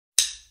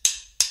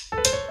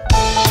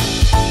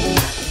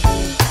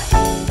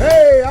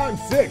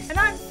Sixx. And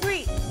I'm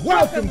Sweet.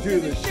 Welcome to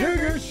the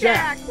Sugar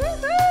Shack.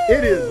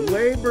 It is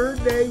Labor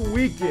Day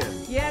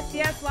weekend. Yes,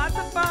 yes, lots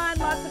of fun,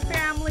 lots of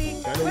family.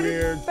 Kind of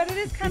weird. But it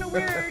is kind of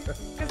weird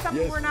because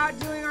Yes. we're not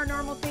doing our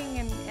normal thing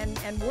and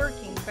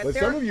working. But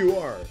some of you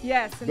are.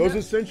 Yes. And Those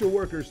essential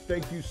workers,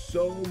 thank you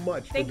so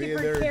much for thank being you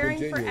there for and caring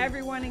for continuing.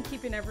 everyone and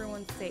keeping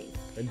everyone safe.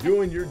 And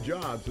doing your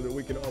job so that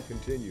we can all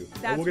continue.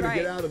 That's and we're going to right.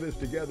 get out of this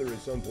together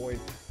at some point.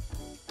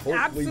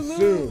 Hopefully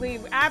Absolutely,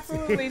 soon.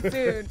 absolutely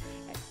soon.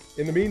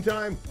 In the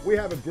meantime, we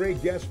have a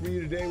great guest for you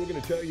today. We're going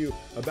to tell you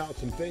about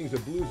some things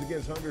that Blues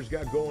Against Hunger's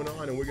got going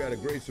on, and we got a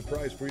great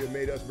surprise for you. It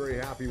made us very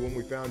happy when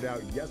we found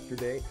out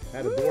yesterday.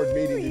 Had a board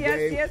meeting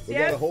today. We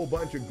got a whole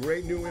bunch of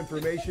great new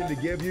information to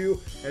give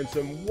you and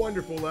some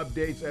wonderful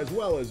updates, as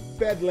well as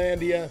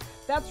Bedlandia.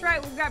 That's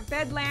right, we've got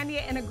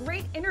Bedlandia and a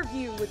great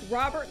interview with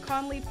Robert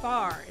Connely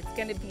Farr. It's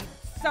going to be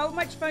so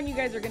much fun. You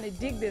guys are going to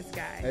dig this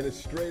guy. And it's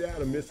straight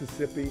out of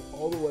Mississippi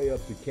all the way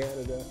up to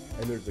Canada,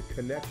 and there's a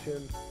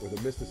connection with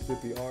a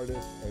Mississippi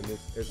artist, and we're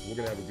going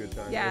to have a good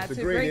time. Yeah, it's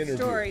a great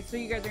story, so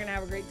you guys are going to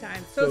have a great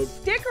time. So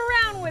stick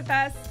around with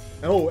us.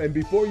 Oh, and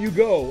before you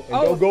go, and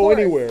don't go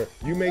anywhere,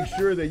 you make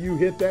sure that you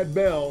hit that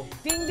bell.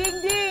 Ding,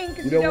 ding, ding,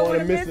 because you don't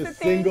want to miss a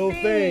single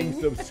thing.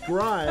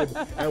 Subscribe,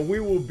 and we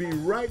will be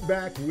right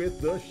back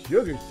with the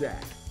Sugar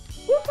Shack.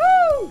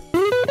 Woohoo!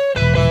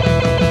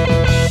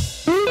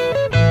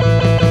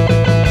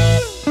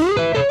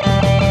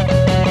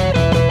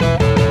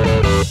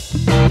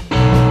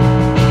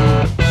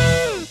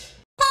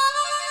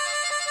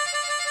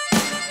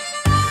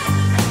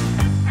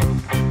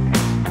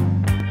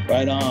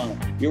 Right on.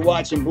 You're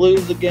watching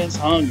Blues Against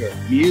Hunger.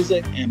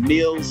 Music and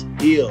meals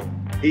heal.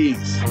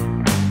 Peace.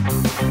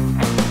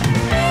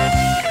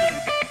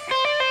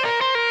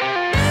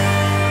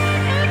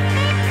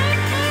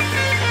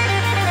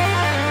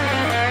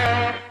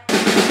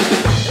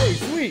 Hey,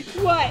 Sweet.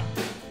 What?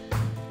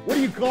 What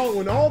do you call it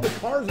when all the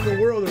cars in the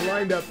world are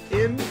lined up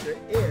end to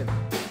end?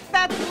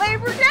 That's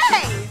Labor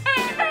Day.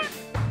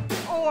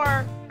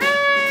 Or...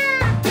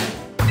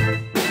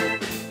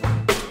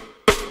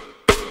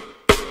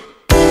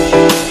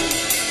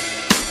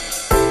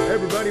 Hey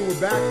everybody, we're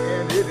back,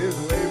 and it is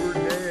Labor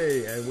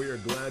Day, and we are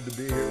glad to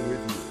be here with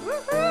you.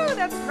 Woohoo!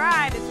 That's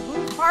right. It's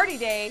Blues Party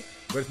Day.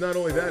 But it's not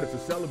only that, it's a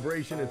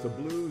celebration. It's a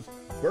blues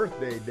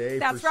birthday day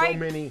for so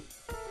many.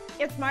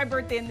 It's my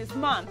birthday in this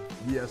month.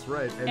 Yes,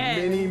 right. And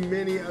many,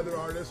 many other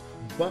artists.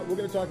 But we're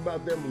going to talk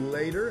about them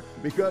later,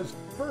 because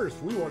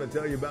first we want to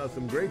tell you about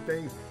some great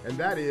things, and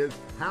that is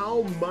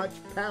how much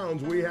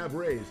pounds we have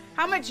raised.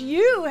 How much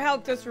you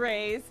helped us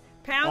raise.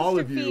 Pounds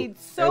to feed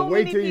so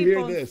many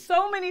people,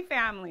 so many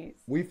families.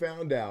 We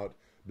found out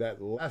that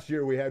last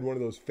year we had one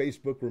of those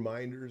Facebook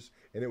reminders,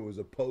 and it was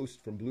a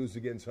post from Blues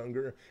Against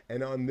Hunger.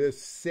 And on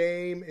this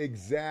same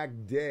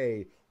exact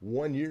day,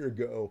 1 year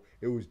ago,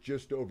 it was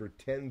just over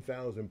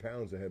 10,000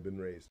 pounds that had been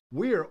raised.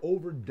 We are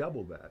over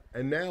double that.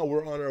 And now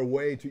we're on our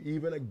way to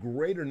even a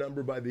greater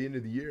number by the end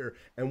of the year.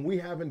 And we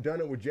haven't done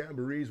it with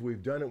jamborees.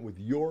 We've done it with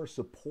your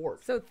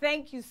support. So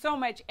thank you so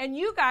much. And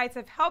you guys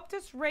have helped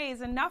us raise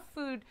enough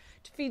food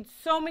to feed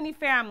so many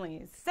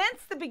families.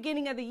 Since the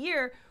beginning of the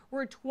year,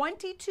 we're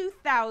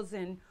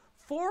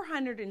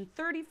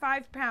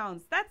 22,435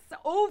 pounds. That's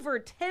over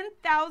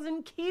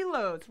 10,000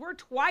 kilos. We're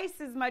twice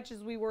as much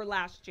as we were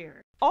last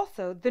year.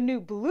 Also, the new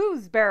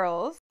blues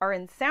barrels are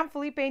in San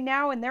Felipe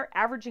now, and they're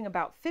averaging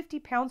about 50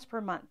 pounds per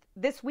month.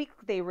 This week,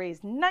 they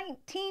raised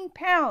 19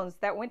 pounds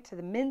that went to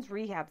the Men's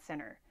Rehab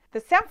Center.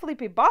 The San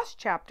Felipe Boss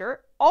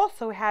chapter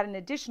also had an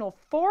additional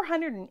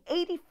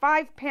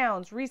 485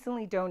 pounds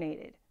recently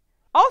donated.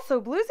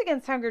 Also, Blues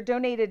Against Hunger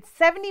donated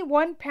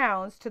 71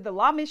 pounds to the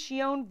La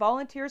Mission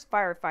Volunteers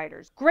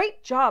Firefighters.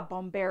 Great job,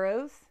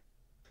 Bomberos.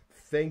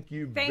 Thank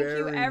you very much.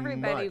 Thank you,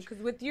 everybody,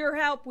 because with your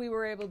help, we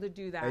were able to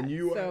do that. And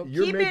you're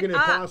making it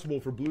possible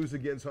for Blues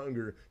Against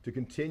Hunger to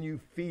continue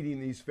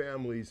feeding these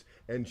families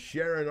and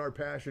sharing our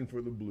passion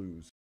for the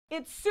blues.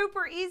 It's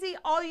super easy.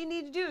 All you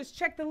need to do is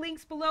check the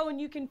links below,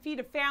 and you can feed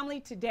a family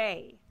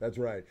today. That's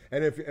right.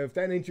 And if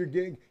that ain't your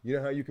gig, you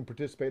know how you can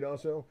participate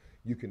also?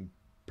 You can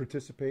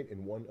participate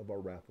in one of our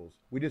raffles.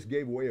 We just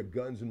gave away a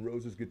Guns N'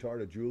 Roses guitar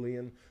to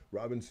Julian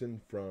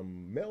Robinson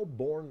from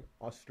Melbourne,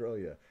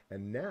 Australia.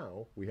 And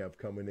now we have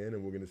coming in,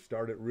 and we're going to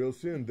start it real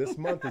soon, this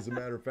month as a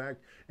matter of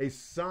fact, a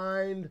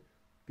signed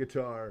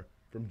guitar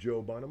from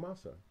Joe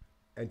Bonamassa.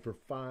 And for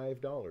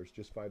 $5,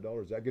 just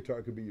 $5, that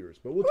guitar could be yours.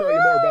 But we'll tell you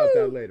more about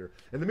that later.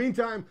 In the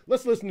meantime,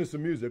 let's listen to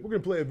some music. We're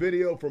going to play a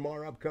video from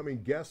our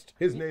upcoming guest.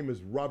 His name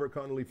is Robert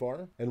Connely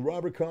Farr. And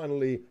Robert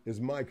Connely is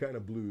my kind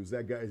of blues.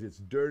 That guy's, it's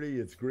dirty,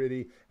 it's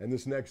gritty. And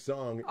this next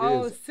song is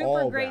all that. Oh,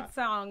 super great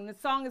song. The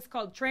song is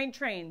called Train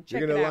Train.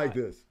 Check it out. You're going to like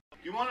this.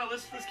 You want to,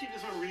 let's keep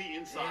this one really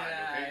inside,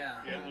 okay?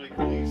 Yeah. Like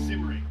really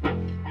simmering.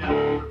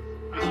 Yeah.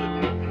 It's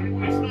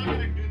not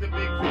going to do the big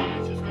thing.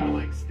 It's just going to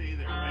like stay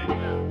there, right? Yeah.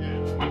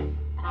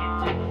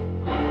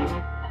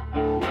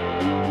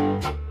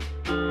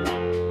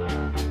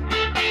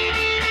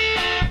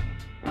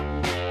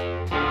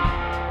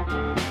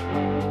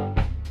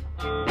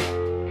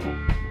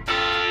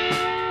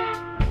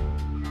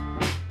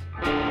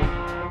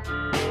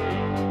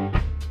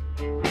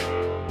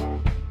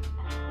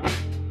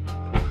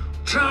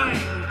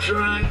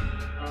 train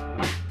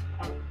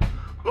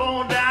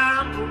going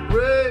down the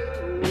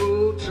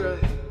railroad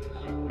tracks.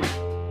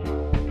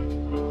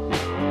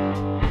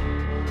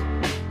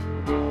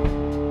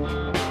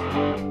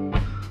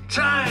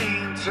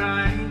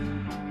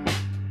 Train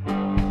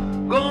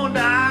going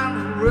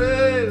down the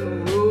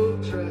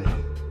railroad tracks.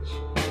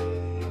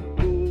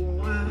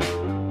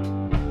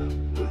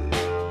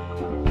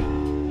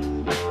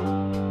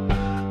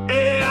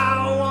 Hey,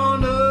 I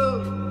wonder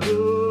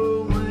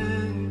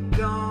when you're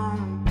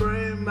gonna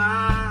bring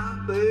my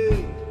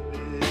baby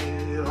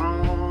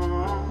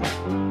home.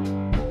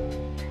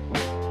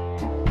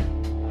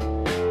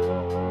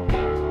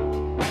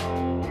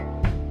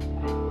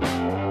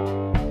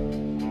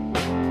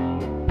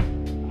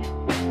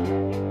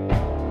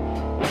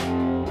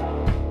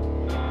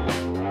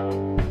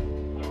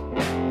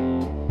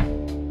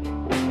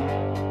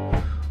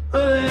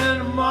 In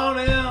the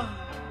morning,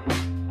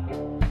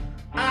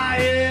 I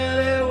hear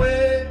that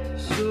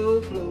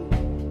whistle blow.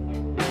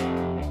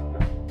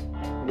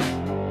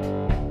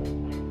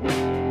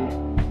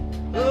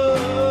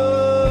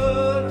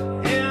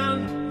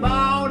 In the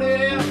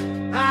morning,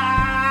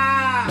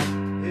 I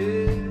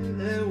hear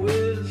that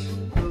whistle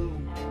blow.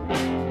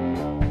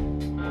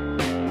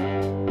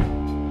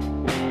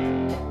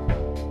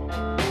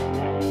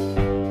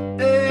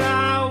 Hey,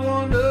 I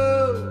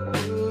wonder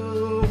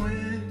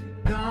when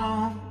you're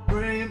gonna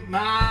bring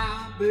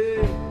my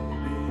baby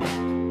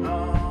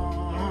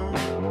home.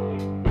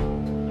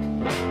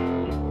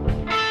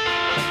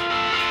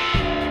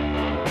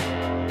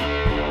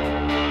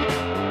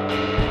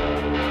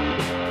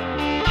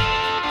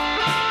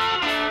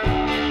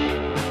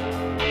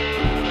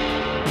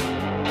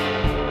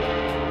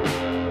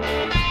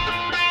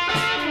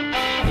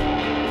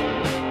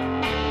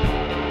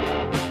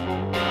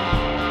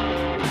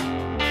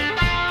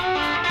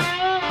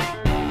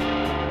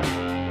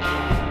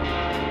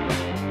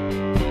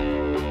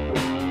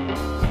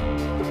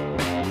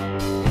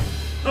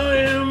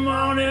 In the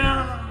morning,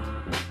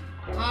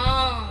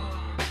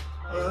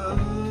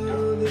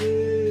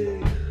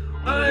 early.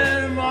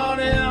 In the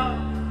morning,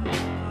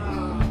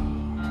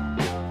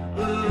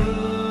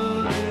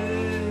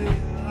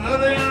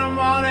 early in the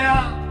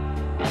morning,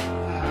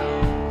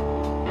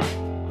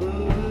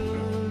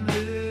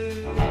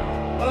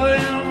 early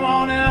in the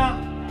morning.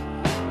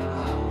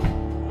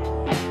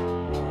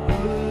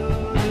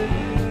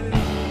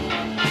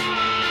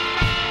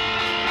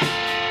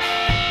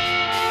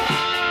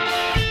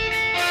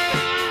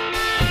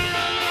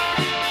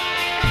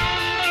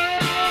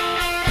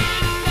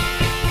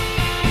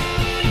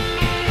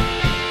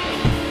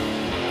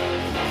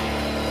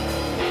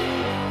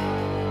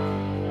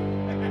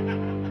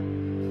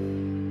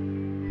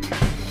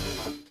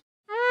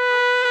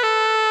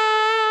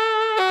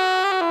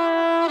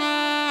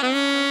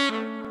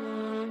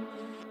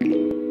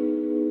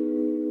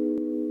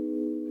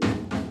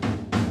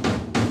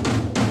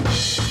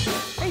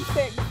 Hey,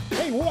 Sixx,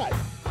 Hey, what?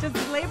 does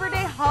Labor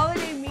Day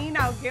holiday mean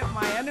I'll get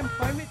my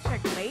unemployment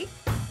check late?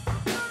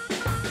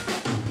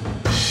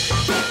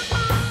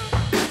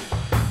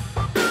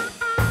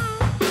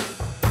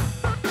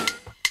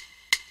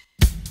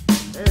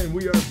 And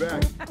we are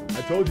back.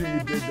 I told you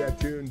you'd dig that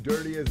tune,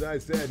 Dirty as I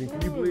said. And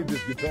can you believe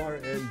this guitar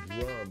and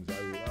drums?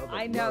 I love it.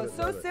 I know, love it,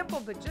 so love it.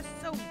 simple, but just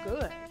so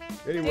good.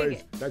 Dig Anyways,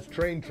 it. that's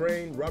Train,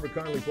 Robert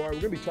Connely Farr. We're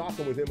going to be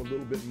talking with him a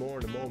little bit more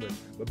in a moment.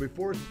 But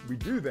before we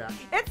do that,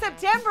 It's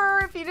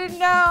September, if you didn't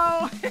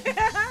know.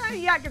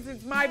 Yeah, because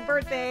it's my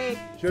birthday.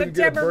 she doesn't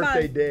get a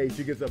birthday day.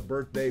 She gets a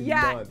birthday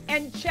Yeah, month.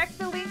 and check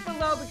the link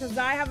below because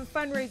I have a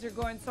fundraiser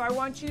going, so I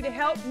want you to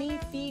help me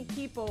feed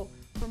people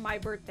for my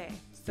birthday.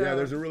 So, Yeah,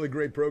 there's a really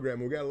great program.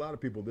 We've got a lot of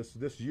people this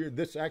year.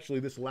 This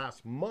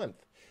last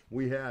month,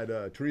 we had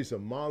Teresa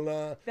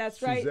Mala,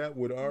 That's right. Suzette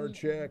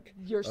Wood-Archek,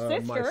 Your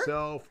sister.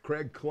 myself,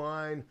 Craig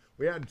Klein.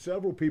 We had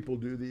several people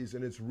do these,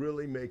 and it's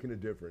really making a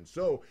difference.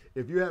 So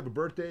if you have a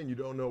birthday and you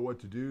don't know what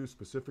to do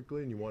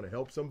specifically and you want to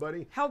help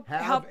somebody,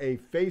 have a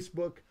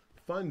Facebook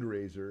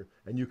fundraiser,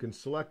 and you can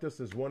select us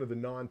as one of the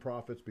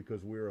nonprofits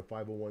because we're a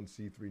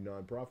 501c3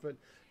 nonprofit,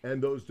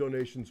 and those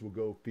donations will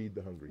go feed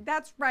the hungry.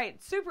 That's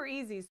right. Super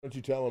easy. Why don't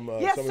you tell them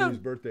Yes, some so of these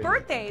birthdays?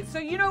 birthdays. So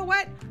you know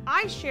what?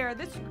 I share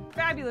this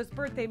fabulous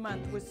birthday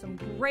month with some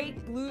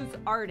great blues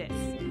artists.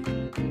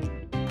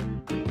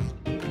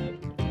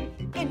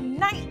 In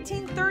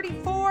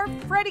 1934,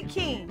 Freddie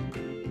King.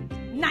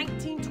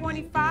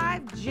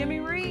 1925, Jimmy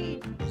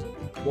Reed.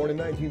 Born in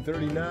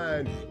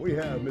 1939, we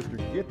have Mr.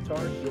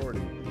 Guitar Shorty.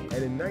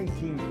 And in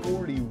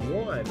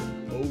 1941,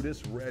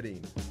 Otis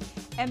Redding.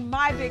 And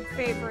my big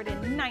favorite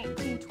in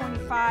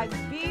 1925,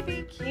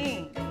 B.B.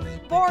 King.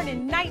 Born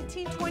in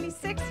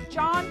 1926,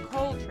 John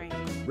Coltrane.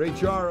 Ray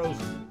Charles,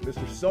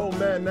 Mr.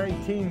 Soulman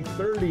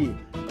 1930,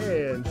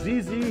 and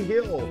ZZ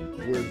Hill,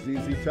 where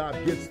ZZ Top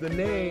gets the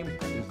name,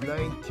 is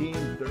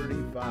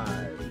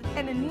 1935.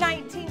 And in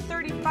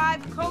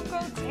 1935, Coco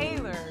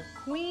Taylor,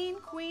 Queen,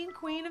 Queen,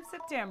 Queen of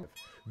September.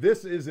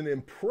 This is an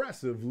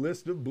impressive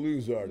list of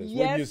blues artists. Yes,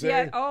 Wouldn't you say?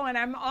 yes. Oh, and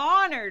I'm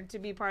honored to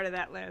be part of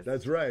that list.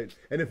 That's right.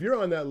 And if you're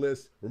on that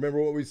list, remember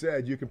what we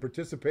said. You can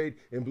participate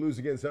in Blues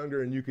Against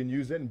Hunger, and you can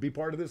use it and be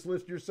part of this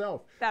list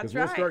yourself. That's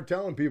right. We'll right. start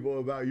telling people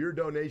about your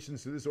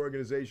donations to this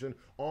organization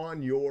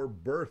on your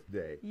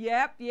birthday.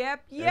 Yep.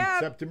 And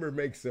September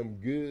makes some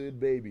good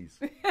babies.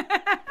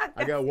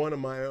 I got one of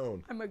my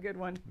own. I'm a good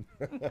one.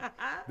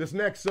 This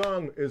next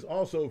song is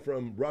also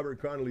from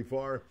Robert Connely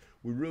Farr.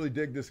 We really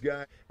dig this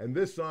guy. And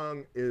this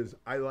song is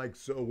I Like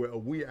So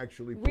Well. We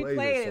actually play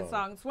this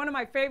song. It's one of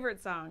my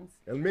favorite songs.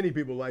 And many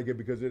people like it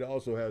because it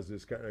also has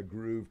this kind of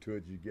groove to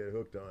it you get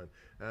hooked on.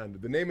 And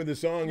the name of the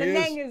song The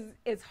name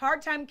is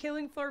Hard Time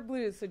Killing Floor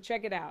Blues, so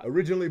check it out.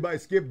 Originally by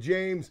Skip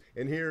James,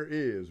 and here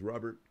is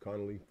Robert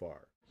Connely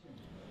Farr.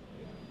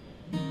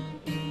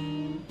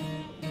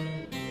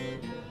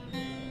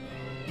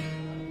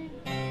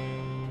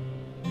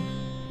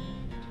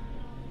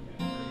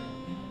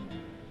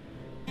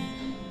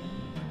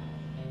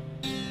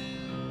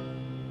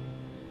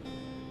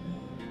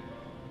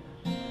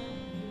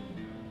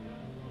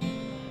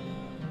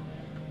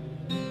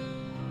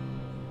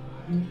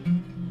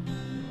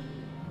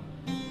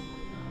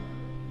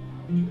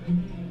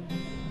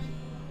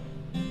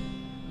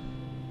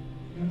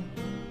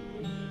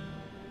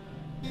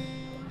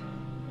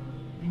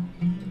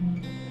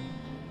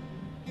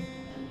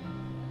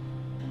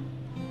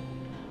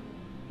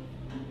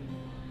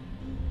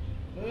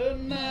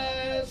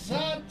 Nice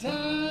hot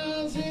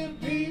times and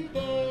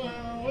people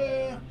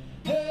where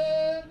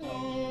head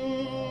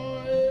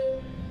on.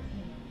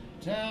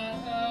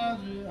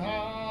 Times are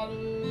harder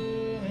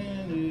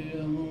than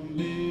ever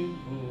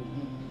before.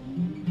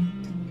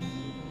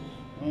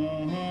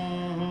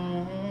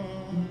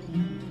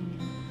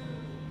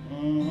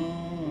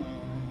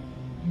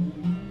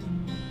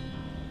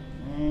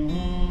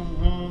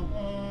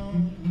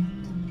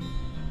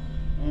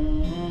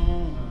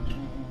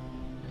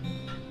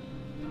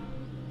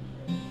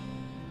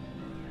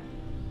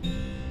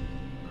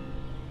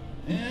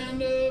 And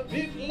the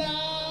people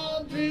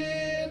are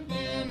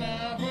drifting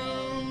out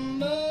from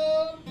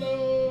the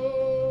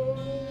floor.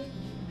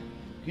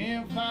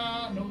 Can't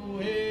find no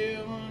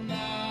heaven,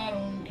 I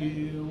don't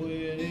care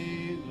where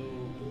they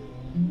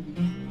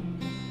go.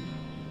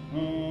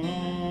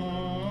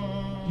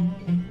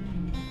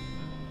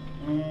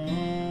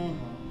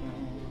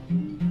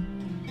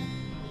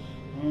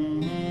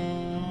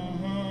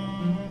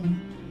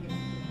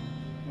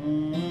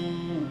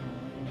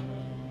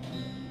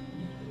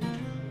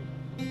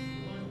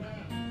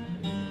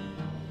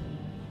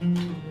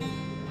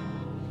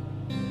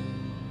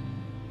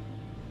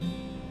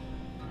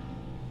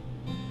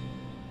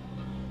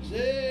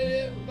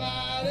 Said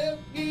everybody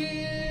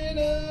get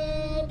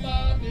up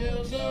out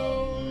this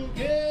old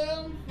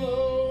cabin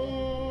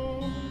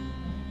floor.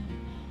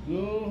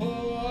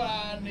 Oh,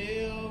 I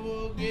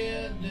never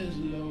get this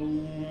low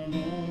no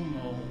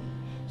more.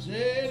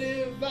 Said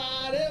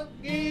everybody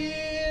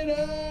get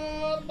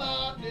up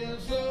out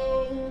this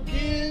old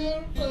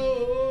cabin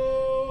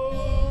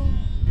floor.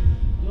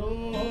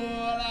 Lord,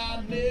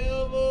 I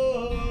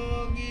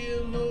never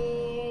get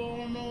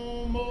low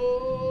no more.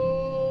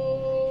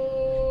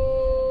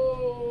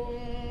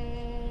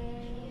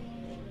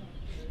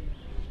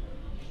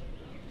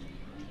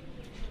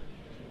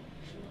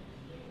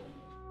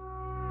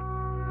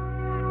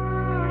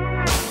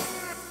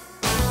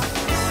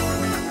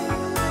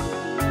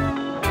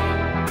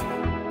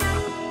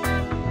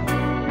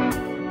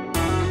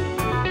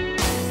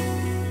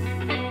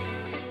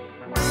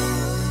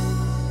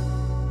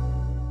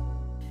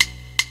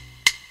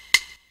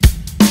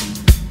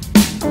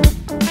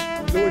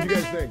 So what you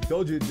guys think?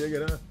 Told you to dig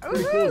it, huh?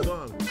 Pretty cool Woohoo!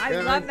 song. I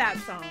And love that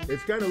song.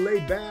 It's kind of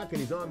laid back, and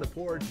he's on the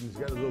porch, and he's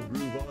got a little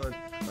groove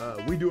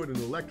on. We do it an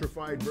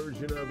electrified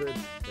version of it,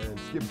 and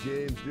Skip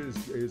James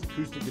did his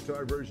acoustic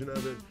guitar version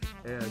of it,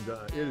 and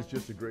it is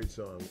just a great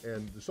song.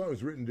 And the song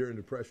was written during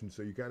Depression,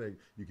 so you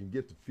can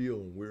get the feel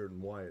and weird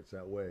and why it's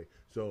that way.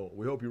 So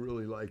we hope you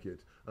really like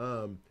it.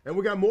 And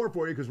we got more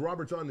for you because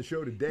Robert's on the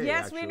show today.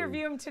 Yes, actually. we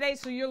interview him today,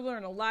 so you'll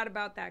learn a lot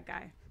about that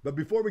guy. But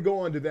before we go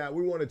on to that,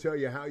 we want to tell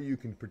you how you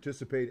can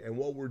participate and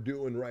what we're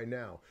doing right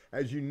now.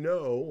 As you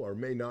know, or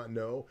may not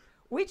know,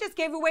 We just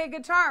gave away a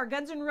guitar,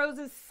 Guns N'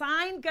 Roses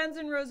signed Guns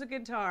N' Roses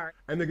guitar.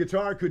 and the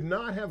guitar could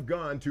not have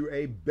gone to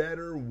a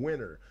better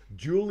winner.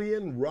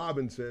 Julian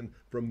Robinson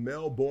from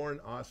Melbourne,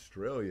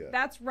 Australia.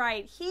 That's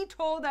right. He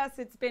told us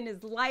it's been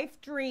his life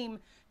dream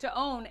to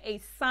own a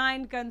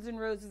signed Guns N'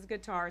 Roses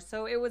guitar.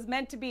 So it was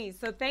meant to be.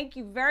 So thank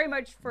you very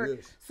much for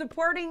Yes.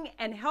 supporting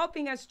and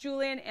helping us,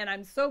 Julian. And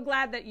I'm so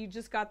glad that you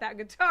just got that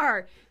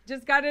guitar.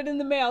 Just got it in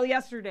the mail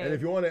yesterday. And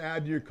if you want to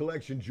add to your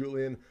collection,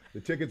 Julian, the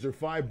tickets are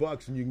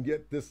 $5 and you can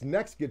get this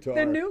next guitar.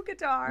 the new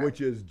guitar. Which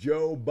is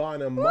Joe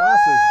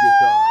Bonamassa's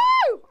guitar.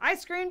 Woo! I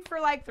screamed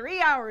for like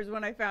 3 hours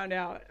when I found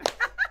out.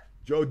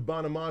 Joe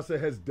Bonamassa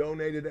has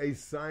donated a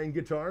signed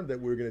guitar that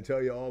we're going to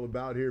tell you all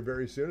about here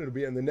very soon. It'll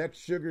be in the next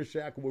Sugar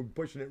Shack. We're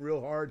pushing it real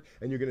hard,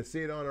 and you're going to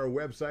see it on our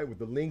website with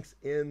the links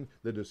in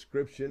the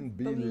description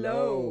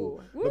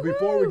below. But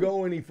before we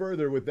go any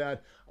further with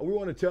that, we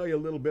want to tell you a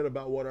little bit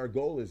about what our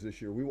goal is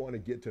this year. We want to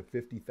get to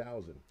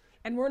 50,000.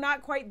 And we're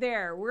not quite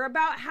there. We're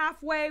about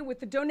halfway with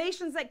the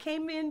donations that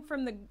came in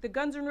from the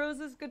Guns N'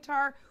 Roses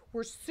guitar.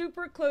 We're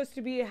super close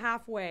to be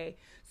halfway.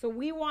 So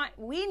we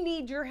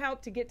need your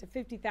help to get to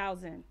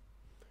 50,000.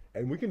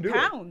 And we can do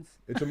pounds.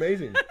 It's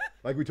amazing.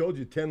 Like we told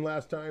you, 10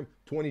 last time,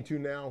 22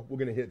 now. We're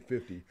going to hit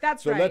 50.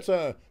 That's right.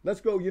 So let's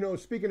go. You know,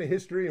 speaking of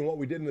history and what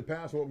we did in the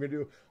past and what we're going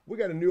to do, we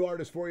got a new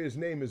artist for you. His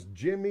name is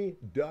Jimmy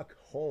Duck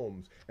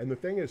Holmes. And the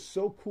thing is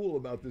so cool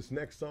about this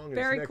next song and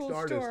Very this next cool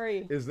artist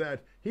story. is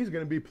that he's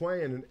going to be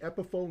playing an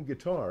Epiphone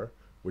guitar,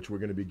 which we're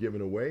going to be giving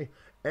away,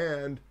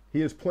 and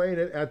he is playing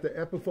it at the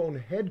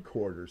Epiphone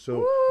headquarters.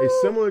 So a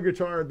similar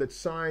guitar that's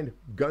signed,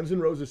 Guns N'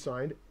 Roses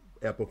signed,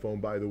 Epiphone,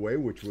 by the way,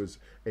 which was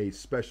a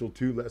special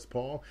to Les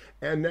Paul.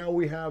 And now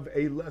we have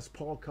a Les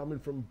Paul coming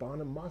from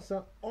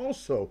Bonamassa,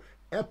 also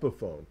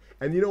Epiphone.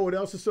 And you know what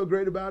else is so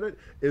great about it?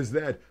 Is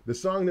that the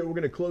song that we're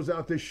going to close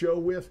out this show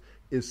with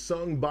is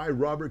sung by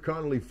Robert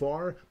Connely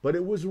Farr, but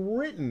it was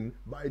written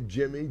by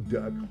Jimmy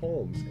Duck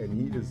Holmes. And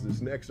he is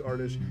this next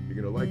artist.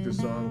 You're going to like this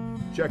song.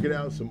 Check it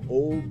out. Some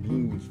old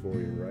blues for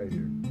you right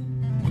here.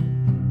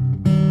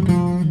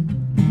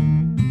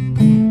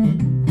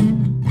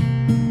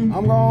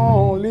 I'm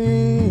gonna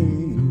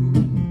leave.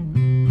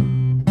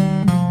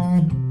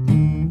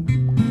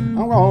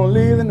 I'm gonna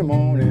leave in the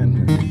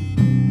morning.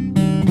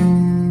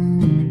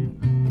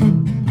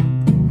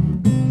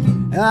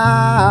 And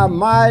I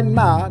might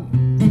not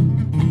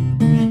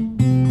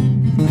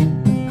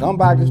come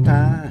back this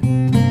time.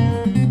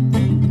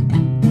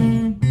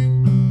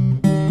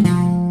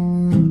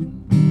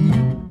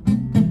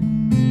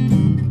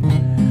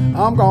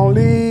 I'm gonna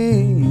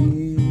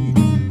leave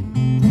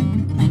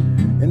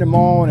in the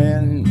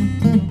morning.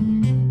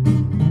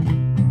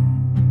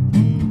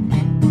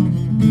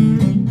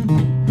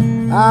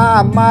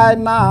 I might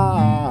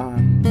not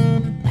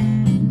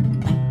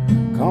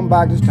come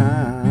back this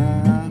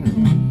time.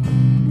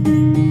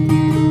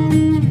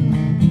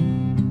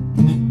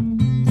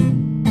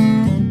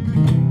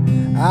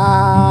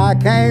 I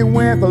can't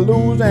win for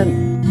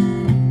losing.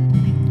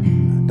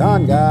 I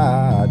done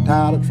got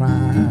tired of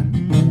trying.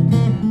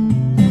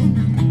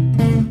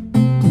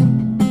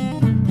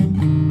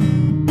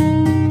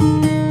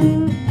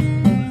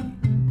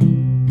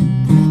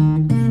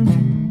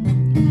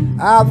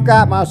 I've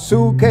got my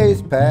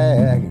suitcase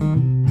packed,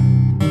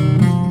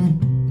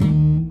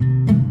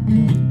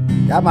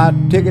 got my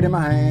ticket in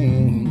my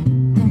hand.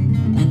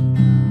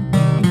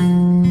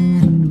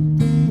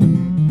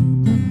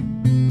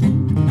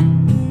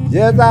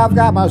 Yes, I've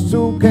got my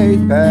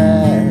suitcase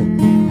packed,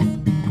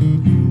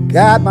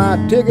 got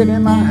my ticket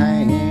in my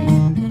hand.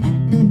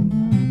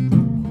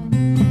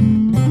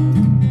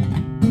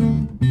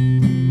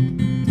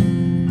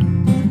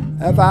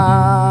 If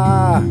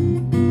I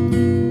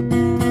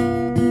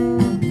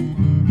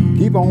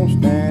keep on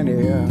standing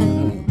here,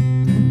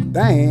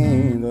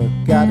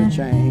 things got to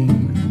change.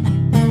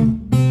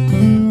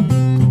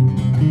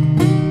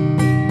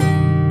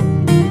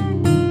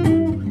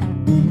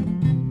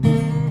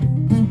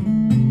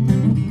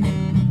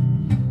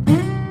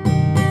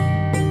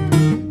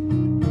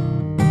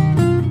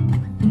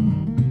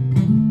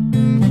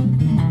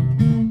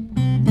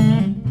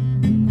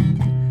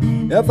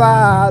 If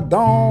I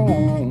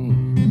don't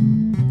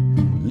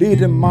leave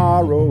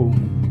tomorrow,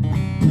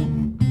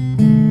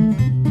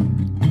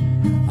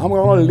 I'm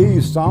gonna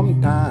leave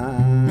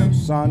sometime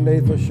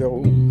Sunday for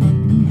sure.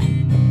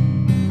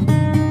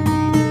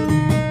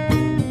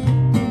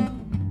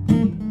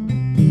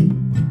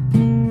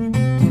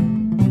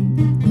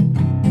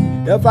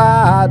 If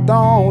I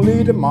don't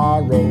leave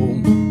tomorrow,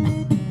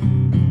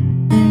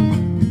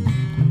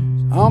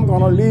 I'm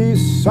gonna leave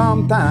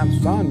sometime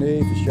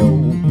Sunday for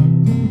sure.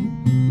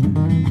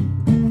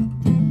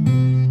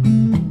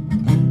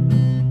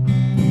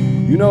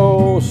 You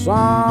know,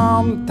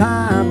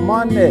 sometime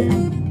Monday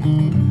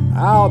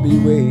I'll be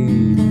way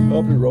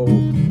up the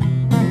road.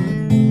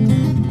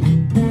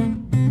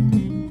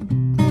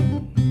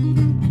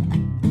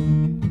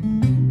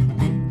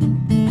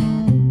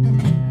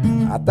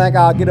 I think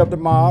I'll get up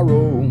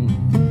tomorrow,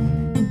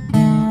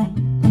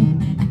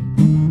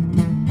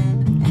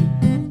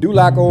 do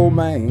like old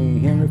man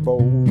Henry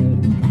Ford.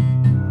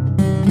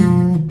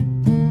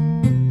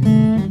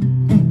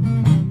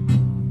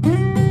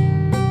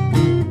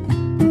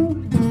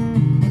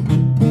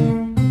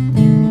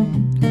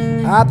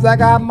 I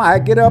think I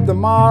might get up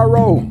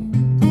tomorrow,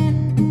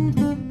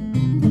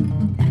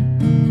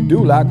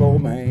 do like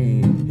old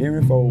man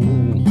Henry Ford.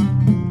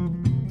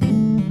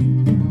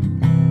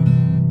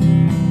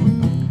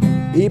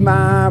 Eat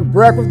my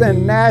breakfast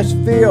in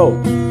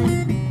Nashville,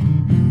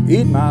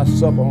 eat my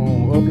supper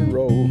on up the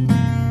road.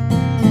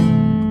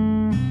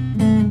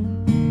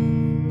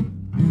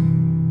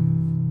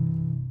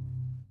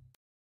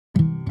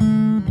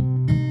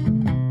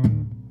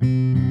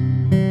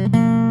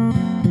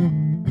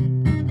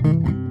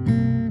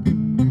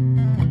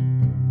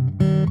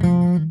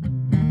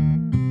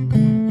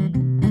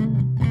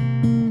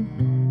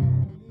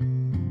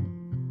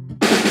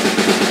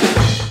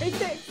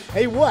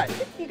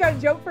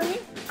 joke for me?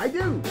 I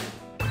do.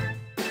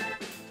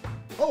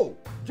 Oh,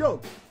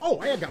 joke. Oh,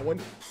 I got one.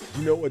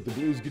 You know what the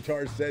blues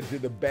guitar said to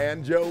the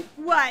banjo?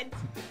 What?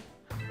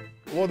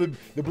 Well,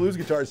 the blues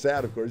guitar is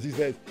sad, of course. He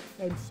says,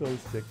 I'm so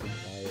sick and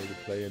tired of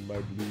playing my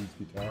blues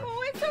guitar.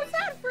 Oh, it's so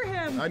sad for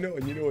him. I know,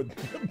 and you know what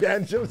the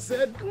banjo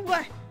said?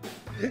 What?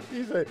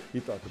 He said he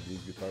thought the blues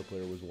guitar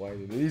player was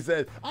whining, and he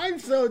said, I'm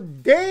so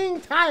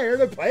dang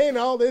tired of playing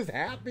all this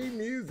happy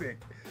music.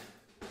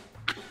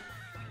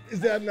 Is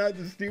that not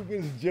the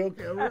stupidest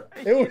joke ever?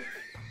 It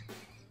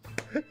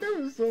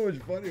was so much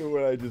funnier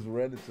when I just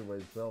read it to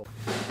myself.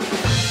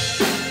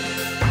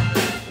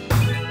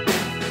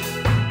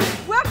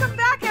 Welcome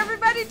back,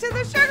 everybody, to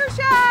the Sugar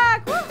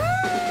Shack.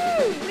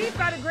 Woohoo! We've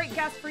got a great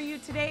guest for you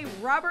today,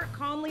 Robert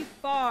Connely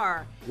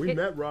Farr. We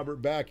met Robert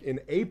back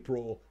in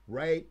April,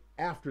 right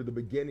after the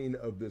beginning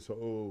of this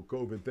whole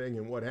COVID thing,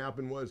 and what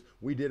happened was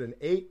we did an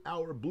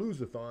 8-hour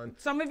bluesathon.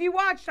 Some of you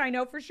watched, I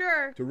know for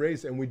sure. To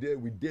raise, and we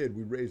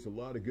raised a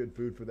lot of good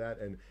food for that,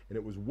 and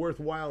it was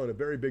worthwhile in a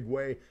very big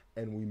way,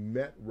 and we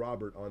met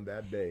Robert on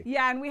that day.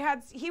 Yeah, and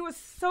he was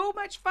so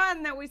much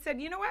fun that we said,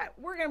 you know what,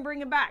 we're going to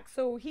bring him back.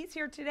 So he's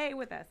here today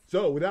with us.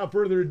 So without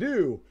further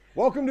ado,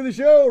 welcome to the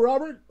show,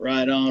 Robert.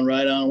 Right on,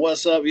 right on.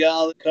 What's up,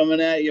 y'all? Coming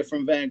at you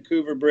from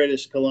Vancouver,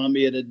 British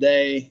Columbia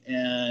today,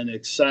 and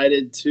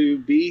excited to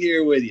be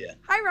here with you.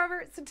 Hi,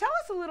 Robert. So tell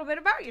us a little bit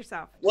about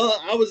yourself. Well,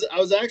 I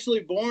was actually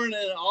born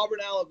in Auburn,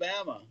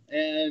 Alabama,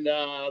 and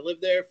I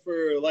lived there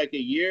for like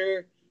a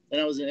year. Then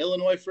I was in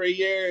Illinois for a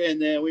year,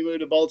 and then we moved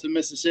to Bolton,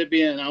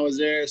 Mississippi, and I was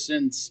there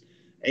since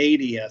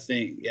 80, I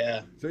think.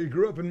 Yeah. So you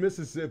grew up in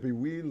Mississippi.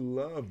 We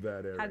love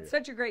that area. Had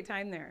such a great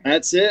time there.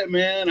 That's it,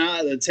 man.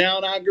 The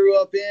town I grew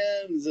up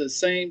in is the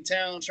same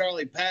town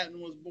Charlie Patton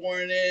was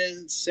born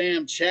in.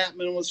 Sam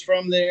Chapman was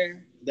from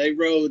there. They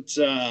wrote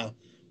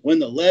When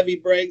the Levee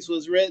Breaks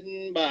was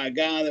written by a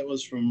guy that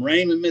was from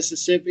Raymond,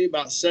 Mississippi,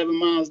 about 7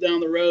 miles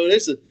down the road.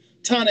 There's a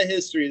ton of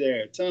history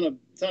there, ton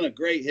of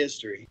great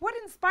history. What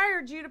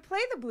inspired you to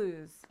play the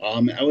blues?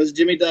 I was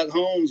Jimmy Duck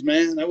Holmes,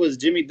 man. That was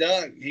Jimmy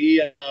Duck.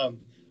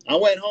 I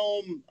went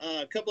home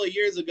a couple of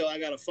years ago. I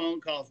got a phone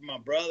call from my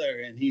brother,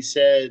 and he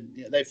said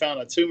they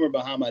found a tumor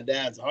behind my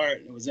dad's heart,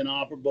 and it was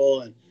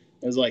inoperable. And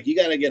it was like, you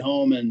got to get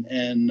home and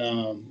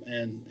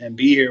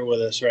be here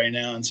with us right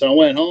now. And so I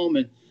went home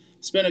and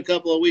spent a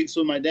couple of weeks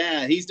with my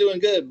dad. He's doing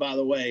good, by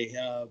the way.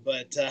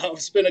 But I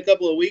spent a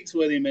couple of weeks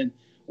with him, and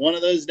one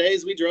of those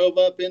days we drove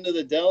up into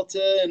the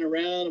Delta and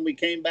around, and we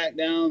came back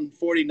down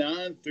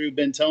 49 through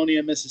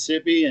Bentonia,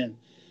 Mississippi. And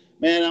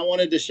man, I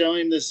wanted to show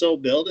him this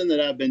old building that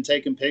I've been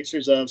taking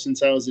pictures of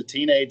since I was a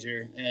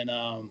teenager. And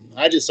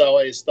I just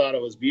always thought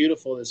it was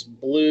beautiful, this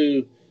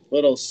blue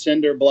little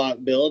cinder block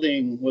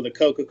building with a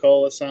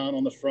Coca-Cola sign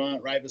on the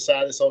front right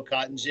beside this old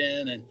cotton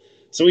gin. And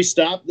so we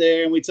stopped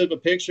there and we took a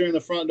picture, and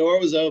the front door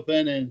was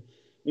open, and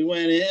we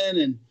went in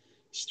and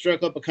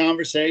struck up a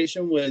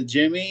conversation with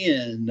Jimmy,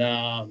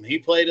 and he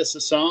played us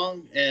a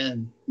song.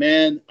 And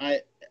man,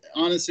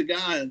 honest to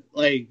God,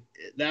 like,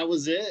 that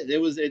was it.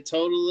 It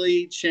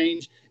totally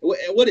changed.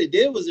 What it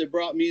did was it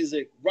brought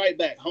music right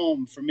back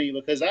home for me,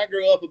 because I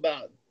grew up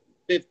about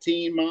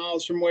 15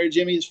 miles from where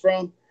Jimmy's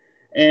from.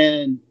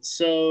 And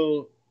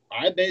so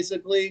I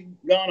basically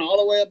gone all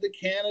the way up to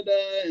Canada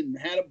and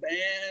had a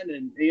band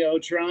and,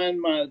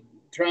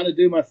 trying to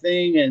do my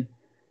thing. And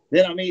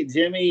then I meet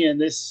Jimmy,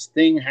 and this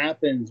thing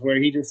happens where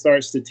he just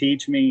starts to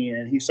teach me,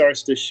 and he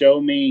starts to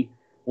show me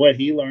what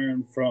he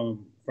learned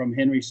from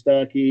Henry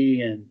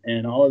Stuckey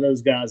and all of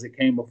those guys that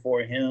came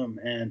before him.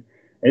 And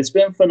it's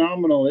been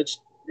phenomenal.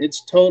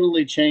 It's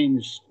totally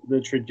changed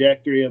the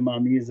trajectory of my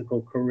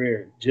musical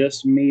career,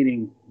 just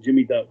meeting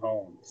Jimmy Duck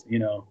Holmes,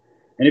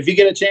 And if you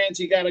get a chance,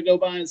 you got to go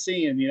by and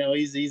see him.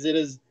 He's at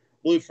his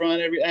Blue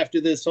Front after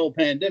this whole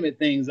pandemic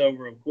thing's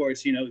over, of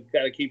course.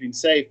 Got to keep him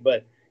safe,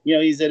 but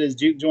he's at his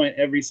juke joint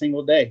every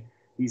single day.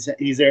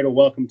 He's there to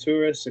welcome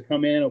tourists to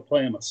come in. He'll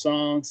play them a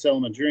song, sell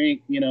them a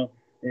drink.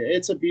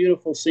 It's a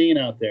beautiful scene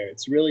out there.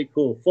 It's really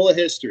cool, full of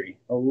history,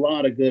 a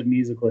lot of good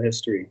musical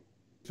history.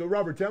 So,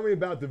 Robert, tell me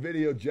about the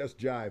video, Just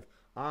Jive.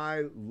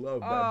 I love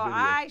that video.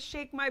 I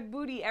shake my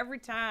booty every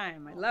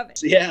time. I love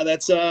it. Yeah,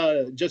 that's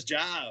Just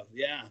Jive.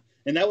 Yeah,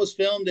 and that was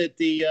filmed at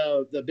the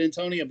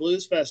Bentonia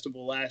Blues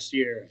Festival last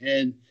year.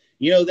 And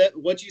that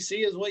what you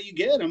see is what you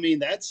get. I mean,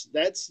 that's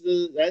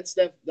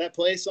that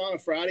place on a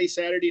Friday,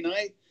 Saturday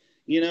night.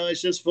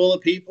 It's just full of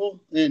people,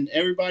 and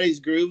everybody's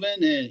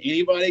grooving, and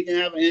anybody can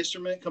have an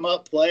instrument, come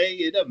up, play.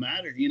 It doesn't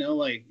matter,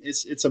 like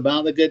it's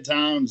about the good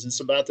times. It's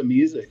about the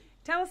music.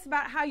 Tell us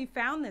about how you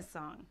found this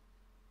song.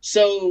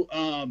 So,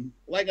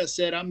 like I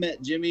said, I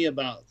met Jimmy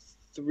about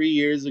 3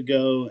 years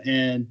ago,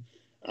 and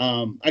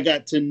I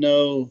got to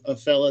know a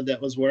fella that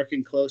was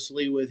working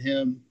closely with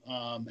him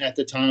at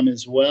the time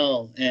as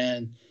well.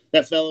 And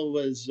that fellow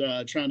was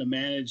trying to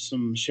manage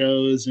some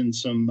shows and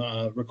some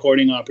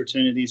recording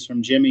opportunities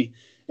from Jimmy.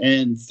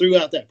 And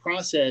throughout that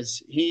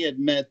process, he had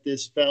met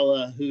this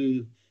fella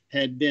who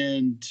had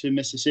been to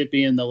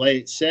Mississippi in the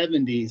late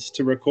 70s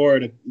to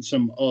record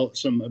some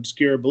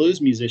obscure blues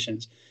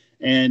musicians.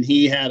 And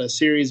he had a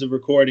series of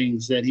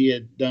recordings that he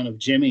had done of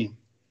Jimmy.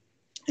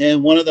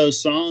 And one of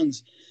those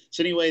songs.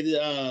 So anyway,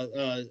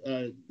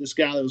 this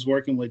guy that was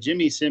working with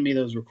Jimmy sent me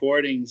those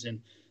recordings, and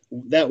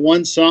that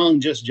one song,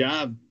 Just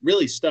Jive,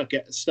 really stuck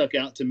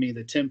out to me.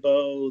 The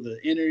tempo, the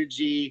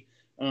energy,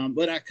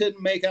 but I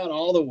couldn't make out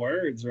all the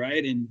words,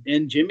 right?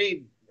 And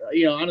Jimmy,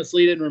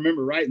 honestly didn't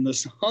remember writing the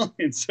song,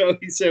 and so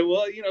he said,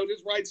 "Well,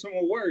 just write some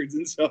more words."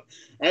 And so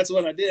that's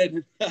what I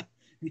did.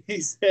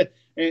 He said,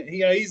 and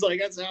he's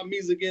like, "That's how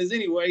music is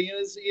anyway.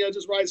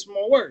 Just write some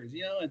more words,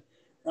 And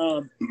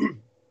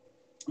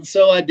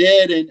so I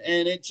did,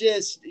 and it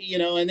just,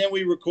 and then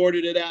we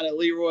recorded it out at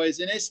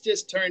Leroy's, and it's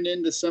just turned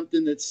into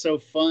something that's so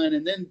fun.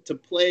 And then to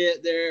play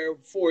it there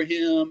for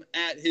him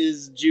at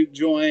his juke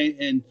joint,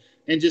 and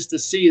just to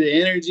see the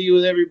energy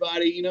with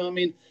everybody,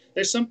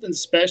 there's something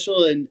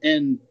special, and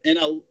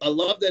I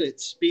love that it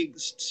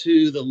speaks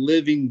to the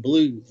living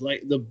blues.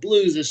 Like, the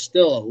blues is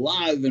still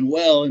alive and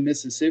well in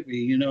Mississippi.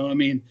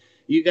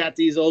 You got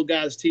these old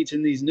guys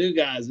teaching these new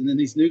guys, and then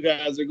these new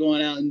guys are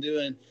going out and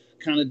doing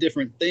kind of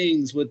different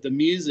things with the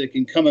music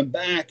and coming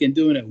back and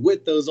doing it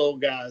with those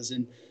old guys.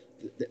 And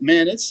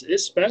man, it's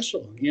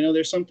special.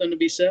 There's something to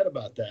be said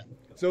about that.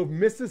 So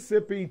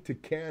Mississippi to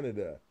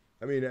Canada,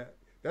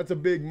 that's a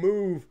big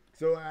move.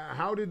 So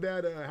how did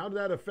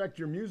that affect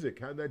your music?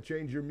 How did that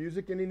change your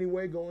music in any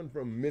way, going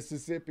from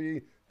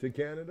Mississippi to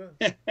Canada?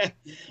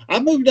 I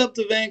moved up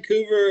to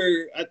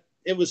Vancouver.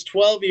 It was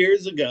 12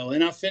 years ago,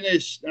 and I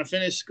finished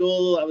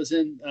school. I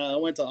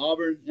went to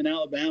Auburn in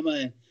Alabama,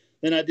 and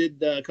then I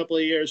did a couple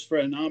of years for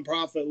a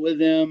nonprofit with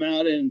them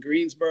out in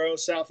Greensboro,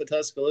 south of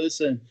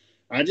Tuscaloosa. And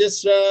I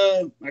just,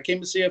 I came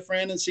to see a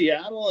friend in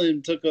Seattle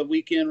and took a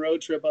weekend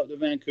road trip up to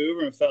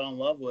Vancouver and fell in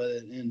love with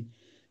it. And,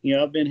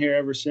 I've been here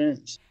ever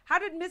since. How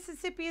did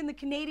Mississippi and the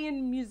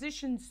Canadian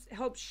musicians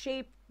help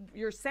shape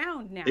your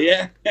sound now?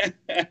 Yeah.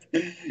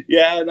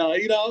 Yeah. No,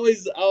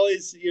 always,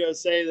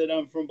 say that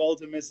I'm from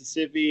both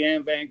Mississippi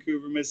and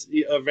Vancouver,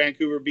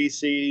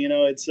 BC.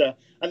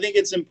 I think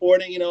it's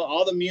important,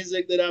 all the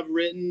music that I've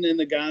written and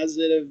the guys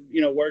that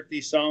have, worked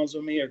these songs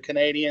with me are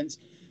Canadians.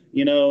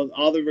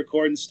 All the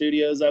recording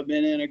studios I've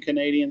been in are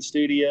Canadian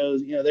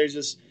studios. There's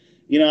just,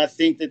 I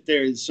think that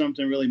there's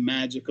something really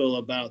magical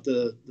about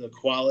the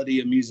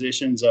quality of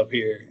musicians up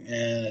here,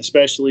 and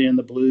especially in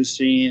the blues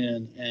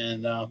scene.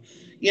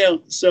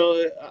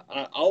 So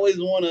I always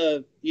want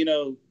to,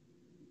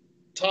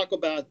 talk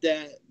about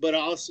that, but I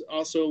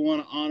also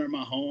want to honor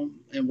my home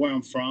and where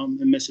I'm from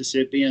in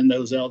Mississippi, and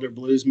those elder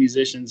blues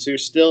musicians who are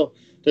still,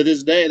 to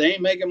this day, they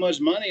ain't making much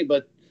money,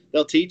 but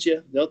they'll teach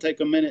you. They'll take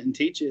a minute and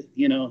teach you,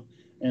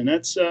 and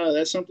that's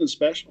something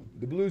special.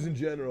 The blues in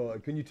general,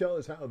 can you tell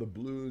us how the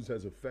blues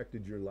has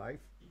affected your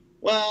life?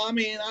 Well,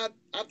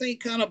 I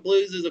think kind of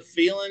blues is a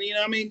feeling,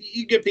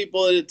 you get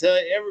people to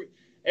tell you,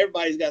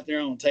 everybody's got their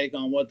own take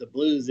on what the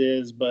blues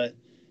is, but,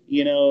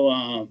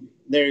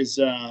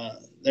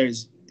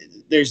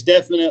 there's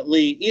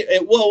definitely,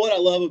 what I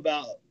love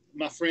about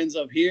my friends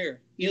up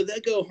here, they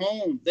go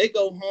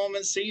home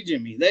and see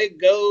Jimmy. They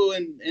go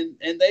and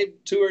they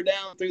tour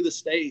down through the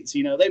States.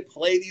 They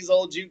play these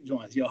old juke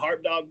joints,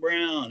 Heart Dog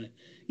Brown.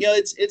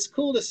 It's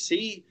cool to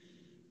see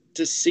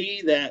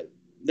that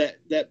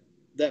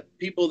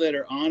people that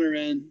are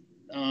honoring,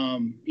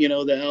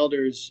 the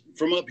elders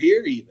from up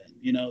here even,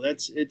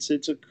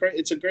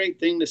 it's a great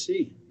thing to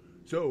see.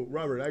 So,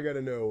 Robert, I got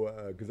to know,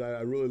 because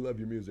I really love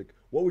your music.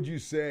 What would you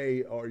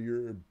say are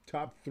your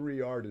top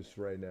 3 artists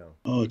right now?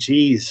 Oh,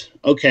 geez.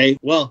 Okay.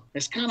 Well,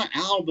 it's kind of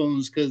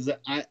albums, because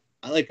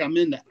I'm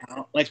into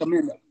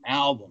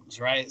albums,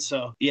 right?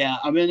 So, yeah,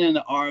 I've been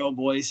into R.L.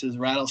 Boyce's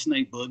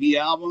Rattlesnake Boogie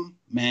album.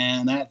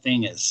 Man, that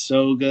thing is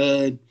so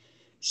good.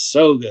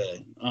 So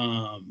good.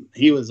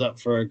 He was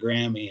up for a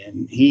Grammy,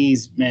 and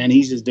he's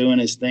just doing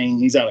his thing.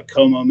 He's out of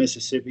Como,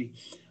 Mississippi.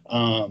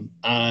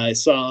 I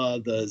saw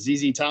the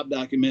ZZ Top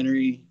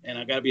documentary, and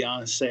I gotta be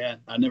honest, say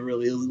I never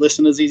really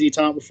listened to ZZ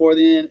Top before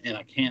then, and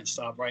I can't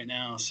stop right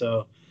now.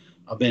 So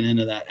I've been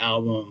into that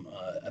album.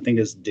 I think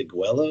it's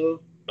Diguello.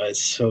 It's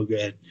so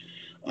good.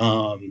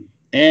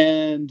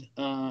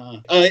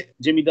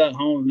 Jimmy Duck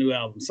Holmes' new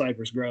album,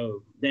 Cypress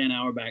Grove. Dan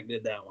Auerbach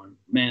did that one.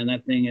 Man,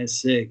 that thing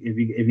is sick. If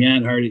you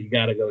hadn't heard it, you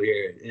got to go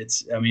hear it.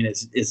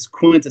 It's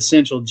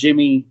quintessential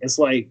Jimmy. It's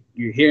like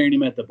you're hearing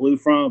him at the Blue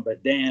Front,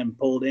 but Dan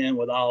pulled in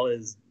with all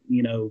his,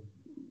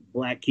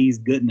 Black Keys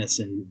goodness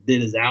and did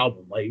his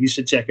album. Like, you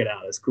should check it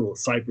out. It's cool.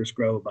 Cypress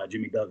Grove by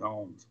Jimmy Duck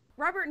Holmes.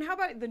 Robert, and how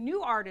about the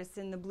new artists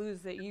in the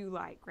blues that you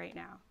like right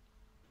now?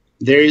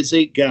 There is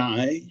a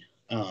guy,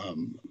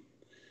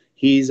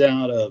 he's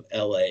out of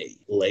LA,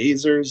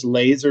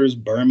 Lasers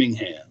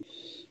Birmingham.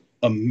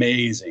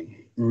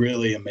 Amazing,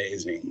 really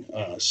amazing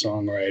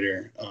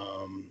songwriter.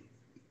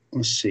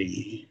 Let's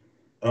see.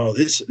 Oh,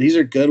 these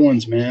are good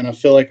ones, man. I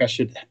feel like I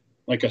should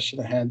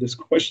have had this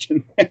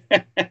question.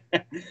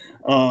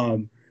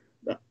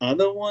 The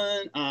other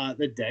one,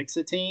 the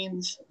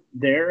Dexatines,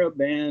 they're a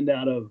band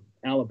out of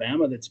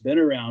Alabama that's been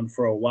around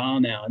for a while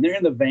now, and they're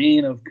in the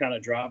vein of kind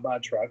of drive-by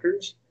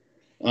truckers.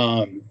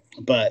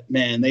 But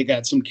man, they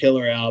got some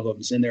killer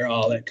albums, and they're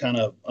all that kind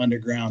of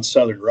underground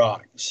Southern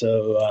rock.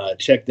 So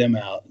check them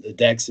out, the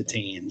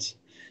Dexatines.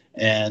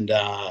 And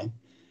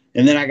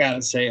then I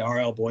gotta say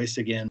RL Boyce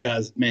again,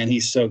 because man,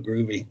 he's so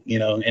groovy, you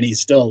know, and he's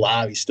still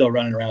alive. He's still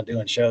running around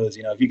doing shows.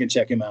 You know, if you can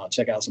check him out,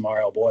 check out some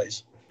RL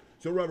Boyce.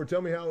 So Robert,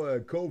 tell me how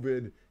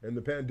COVID and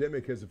the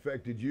pandemic has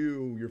affected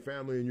you, your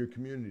family, and your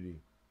community.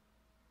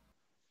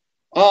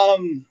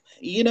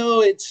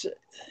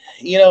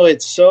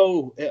 It's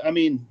so, I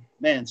mean,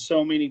 man,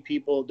 so many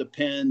people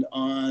depend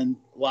on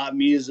live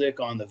music,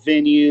 on the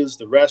venues,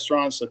 the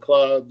restaurants, the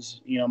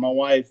clubs. You know, my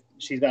wife,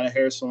 she's got a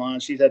hair salon.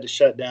 She's had to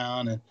shut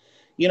down. And,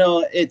 you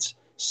know, it's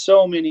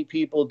so many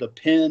people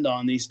depend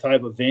on these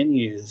type of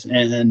venues.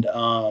 And,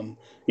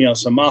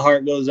 so my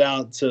heart goes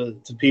out to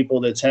people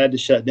that's had to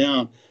shut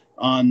down.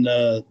 On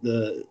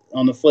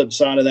the flip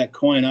side of that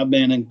coin, I've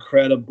been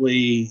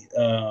incredibly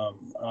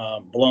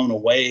blown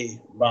away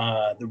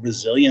by the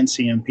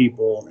resiliency in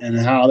people and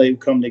how they've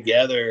come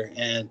together.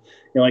 And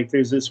like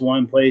there's this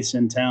one place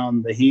in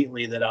town, the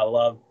Heatley, that I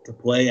love to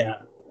play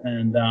at,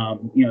 and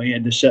he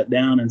had to shut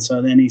down, and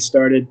so then he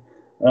started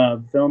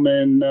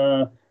filming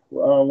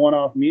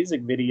one-off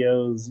music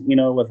videos,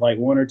 with like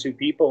one or two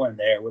people in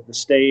there with the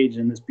stage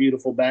and this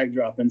beautiful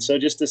backdrop. And so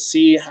just to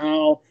see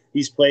how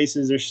these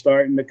places are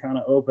starting to kind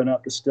of open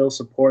up to still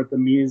support the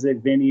music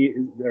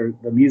venue or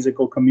the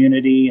musical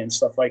community and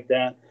stuff like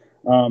that.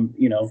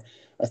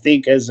 I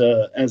think as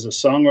a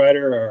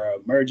songwriter or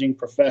an emerging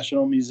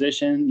professional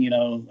musician,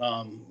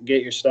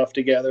 get your stuff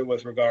together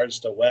with regards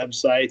to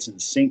websites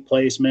and sync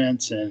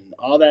placements and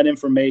all that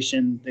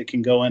information that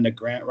can go into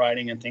grant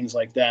writing and things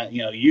like that,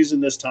 using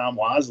this time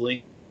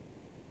wisely.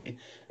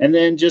 And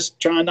then just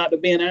trying not to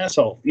be an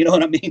asshole. You know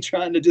what I mean?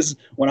 Trying to just,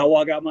 when I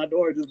walk out my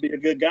door, just be a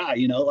good guy,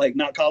 like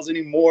not cause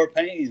any more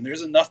pain.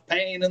 There's enough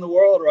pain in the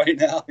world right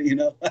now,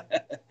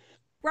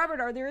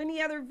 Robert, are there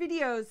any other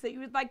videos that you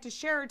would like to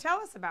share or tell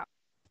us about?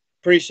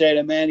 Appreciate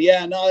it, man.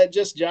 Yeah, no,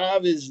 Just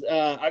Jive is,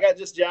 I got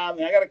Just Jive,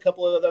 and I got a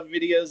couple of other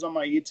videos on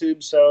my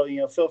YouTube. So,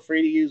 feel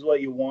free to use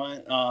what you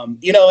want. And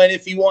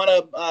if you want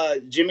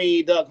to,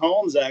 Jimmy Duck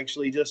Holmes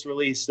actually just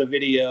released a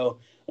video,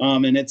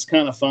 and it's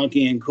kind of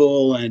funky and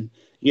cool. And,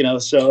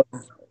 so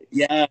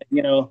yeah,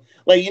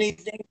 like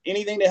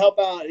anything to help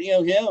out,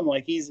 him,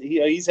 like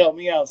he's helped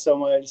me out so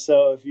much.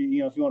 So if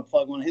you want to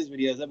plug one of his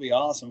videos, that'd be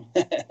awesome.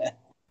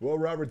 Well,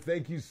 Robert,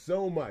 thank you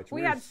so much.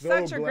 We had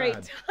such a great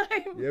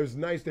time. It was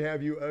nice to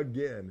have you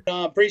again.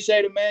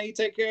 Appreciate it, man. You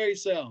take care of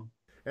yourself.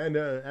 And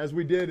as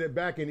we did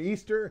back in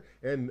Easter,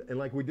 and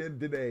like we did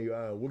today,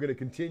 we're going to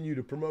continue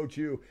to promote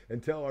you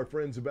and tell our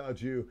friends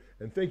about you.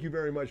 And thank you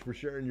very much for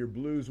sharing your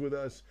blues with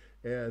us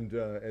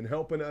and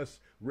helping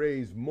us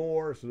raise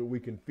more so that we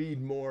can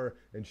feed more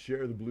and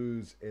share the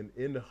blues and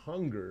end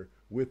hunger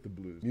with the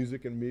blues.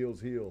 Music and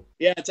meals heal.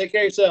 Yeah, take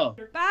care of yourself.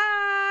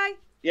 Bye.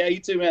 Yeah, you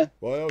too, man.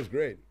 Well, that was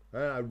great.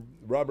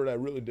 Robert, I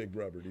really dig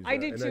Robert. I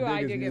do too.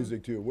 I dig his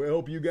music too. We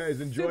hope you guys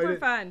enjoyed it. Super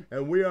fun.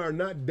 And we are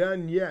not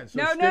done yet.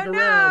 So no, stick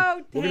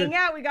around. Hang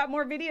out. We got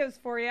more videos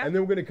for you. And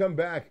then we're going to come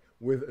back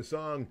with a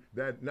song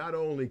that not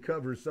only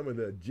covers some of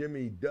the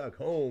Jimmy Duck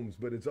Holmes,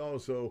 but it's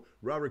also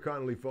Robert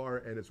Connely Farr,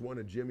 and it's one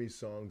of Jimmy's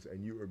songs,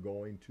 and you are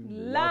going to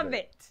love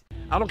it.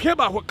 I don't care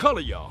about what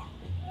color you are.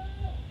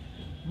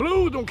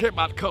 Blues don't care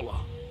about color.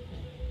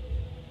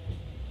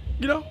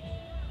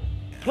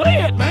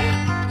 Play it,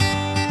 man.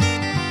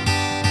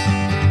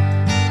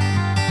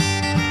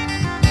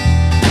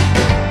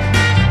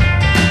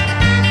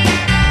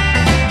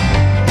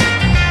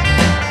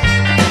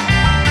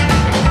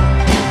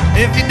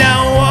 If you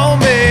don't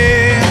want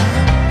me,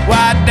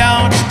 why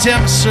don't you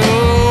tell me so?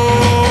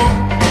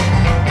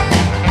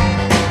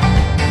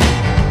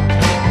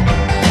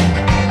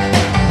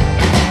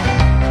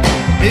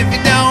 If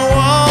you don't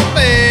want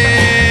me,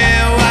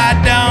 why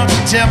don't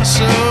you tell me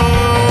so?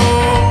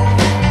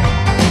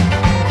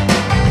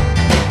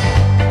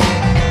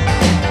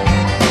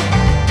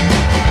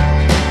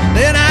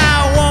 Then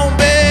I won't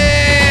be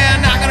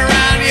knocking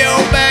around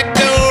your back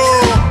door.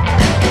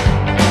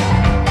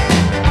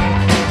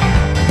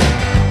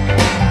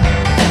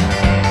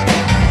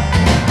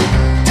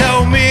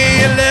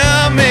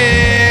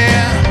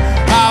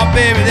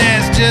 Baby,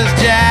 that's just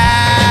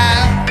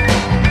jive.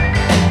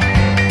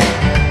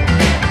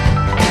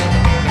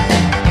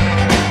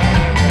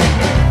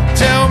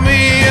 Tell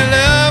me you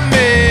love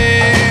me.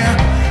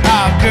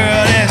 Oh,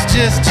 girl, that's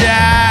just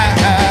jive.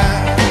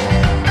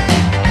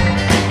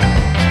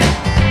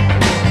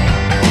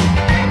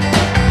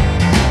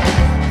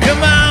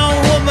 Come on,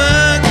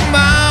 woman, come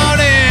on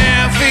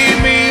and feed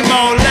me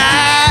more lies.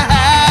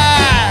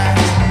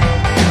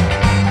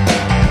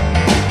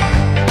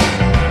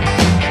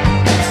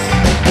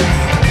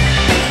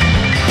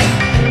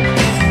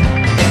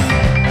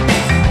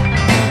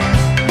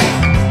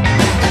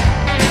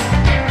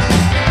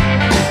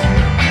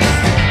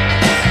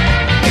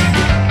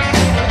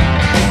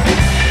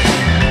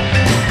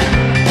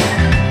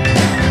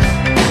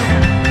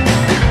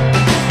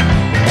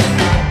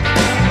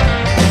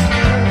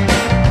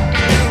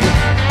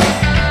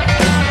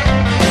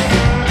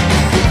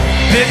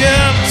 Pick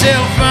up the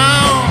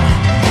telephone,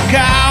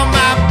 call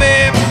my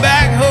baby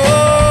back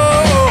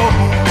home.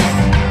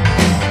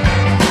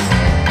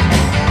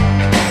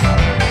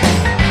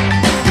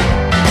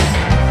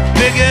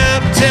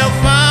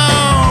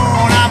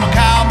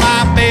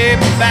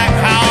 back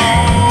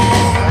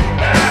home.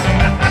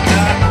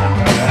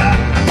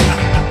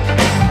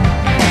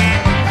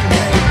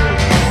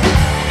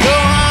 Go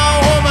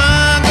on,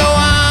 woman, go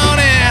on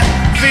and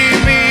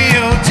feed me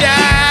your jive.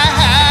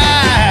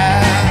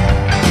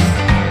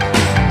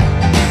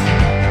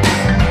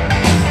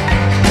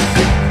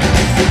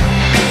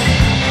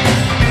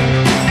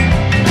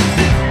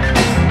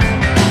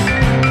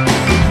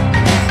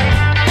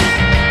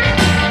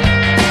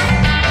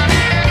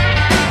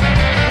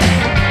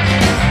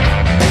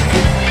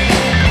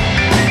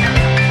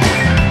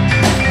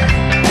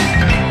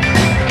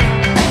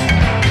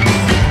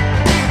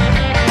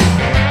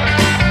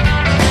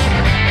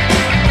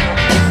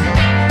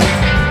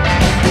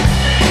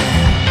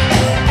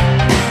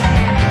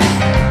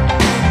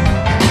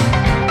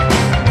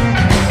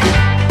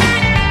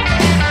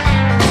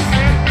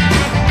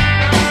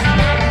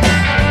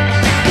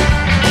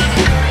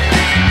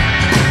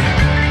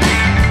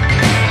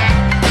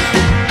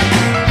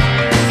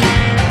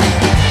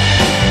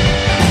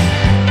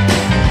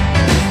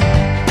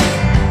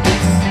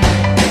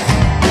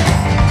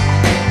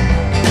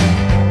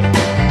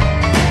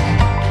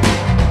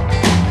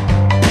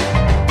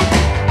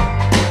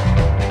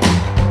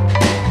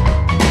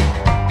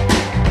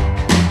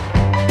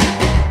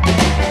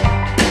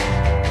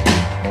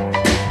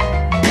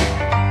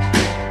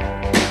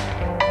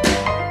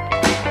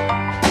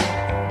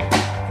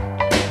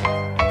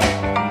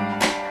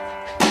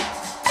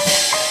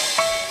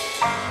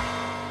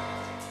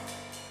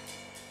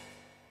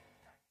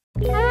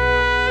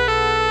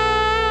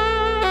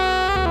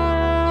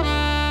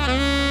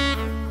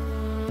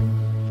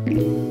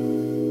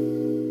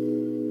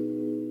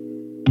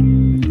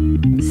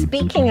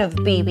 Speaking of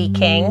BB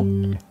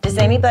King, does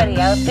anybody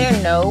out there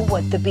know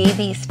what the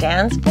BB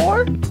stands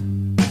for?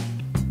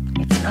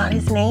 It's not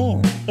his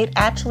name. It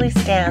actually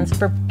stands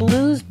for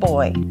Blues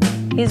Boy.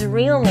 His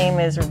real name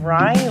is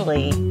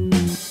Riley.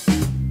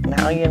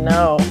 Now you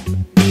know.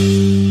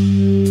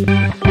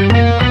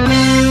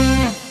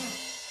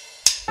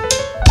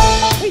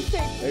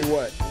 Hey,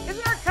 what?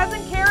 Isn't our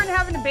cousin Karen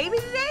having a baby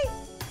today?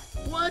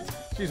 What?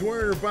 She's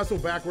wearing her bustle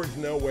backwards?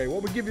 No way.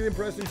 What would give you the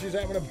impression she's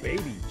having a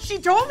baby? She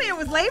told me it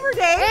was Labor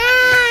Day.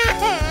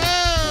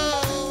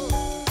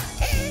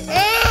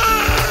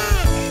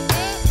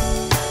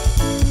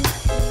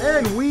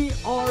 And we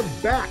are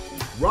back.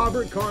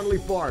 Robert Connely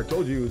Farr.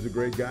 Told you he was a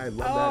great guy. Love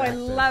that I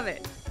accent. love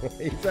it.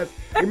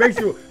 He makes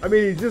you, I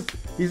mean,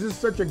 he's just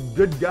such a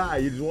good guy.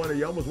 You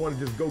almost want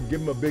to just go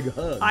give him a big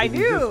hug. I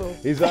do.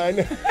 Did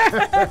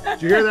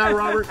you hear that,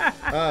 Robert?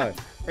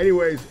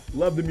 Anyways,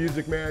 love the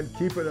music, man.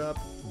 Keep it up.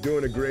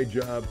 Doing a great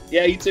job.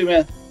 Yeah, you too,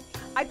 man.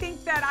 I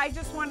think that I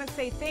just want to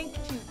say thank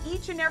you to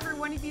each and every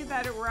one of you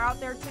that were out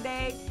there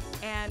today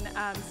and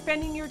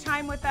spending your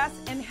time with us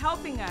and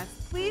helping us.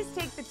 Please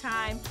take the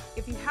time,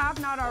 if you have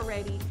not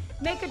already,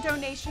 make a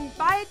donation,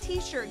 buy a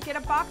t-shirt, get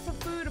a box of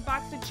food, a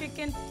box of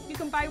chicken. You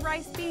can buy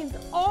rice, beans,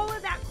 all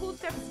of that cool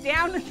stuff is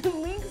down in the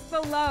links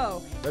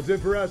below. That's it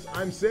for us.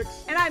 I'm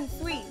Sixx. And I'm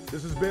Sweet.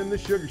 This has been the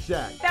Sugar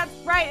Shack. That's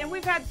right, and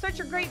we've had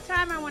such a great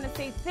time. I want to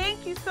say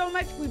thank you so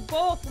much. We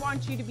both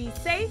want you to be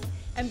safe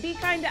and be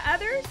kind to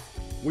others.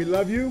 We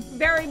love you.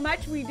 Very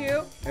much we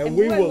do. And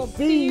we will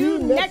see you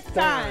next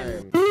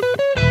time.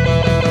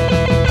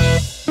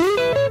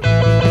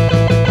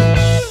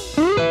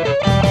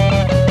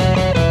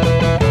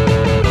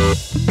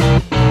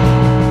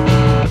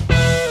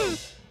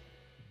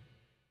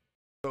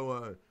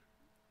 So,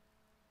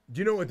 do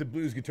you know what the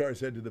blues guitar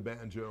said to the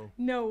banjo?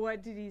 No,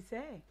 what did he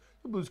say?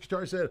 The blues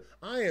guitar said,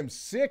 I am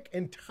sick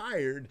and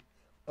tired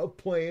of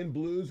playing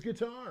blues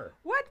guitar.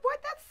 What?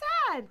 That's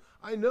sad.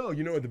 I know.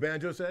 You know what the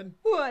banjo said?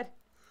 What?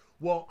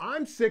 Well,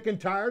 I'm sick and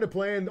tired of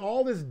playing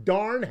all this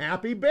darn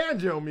happy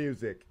banjo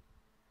music.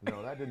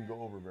 No, that didn't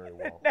go over very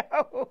well.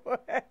 No.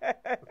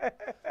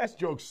 This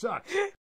joke sucks.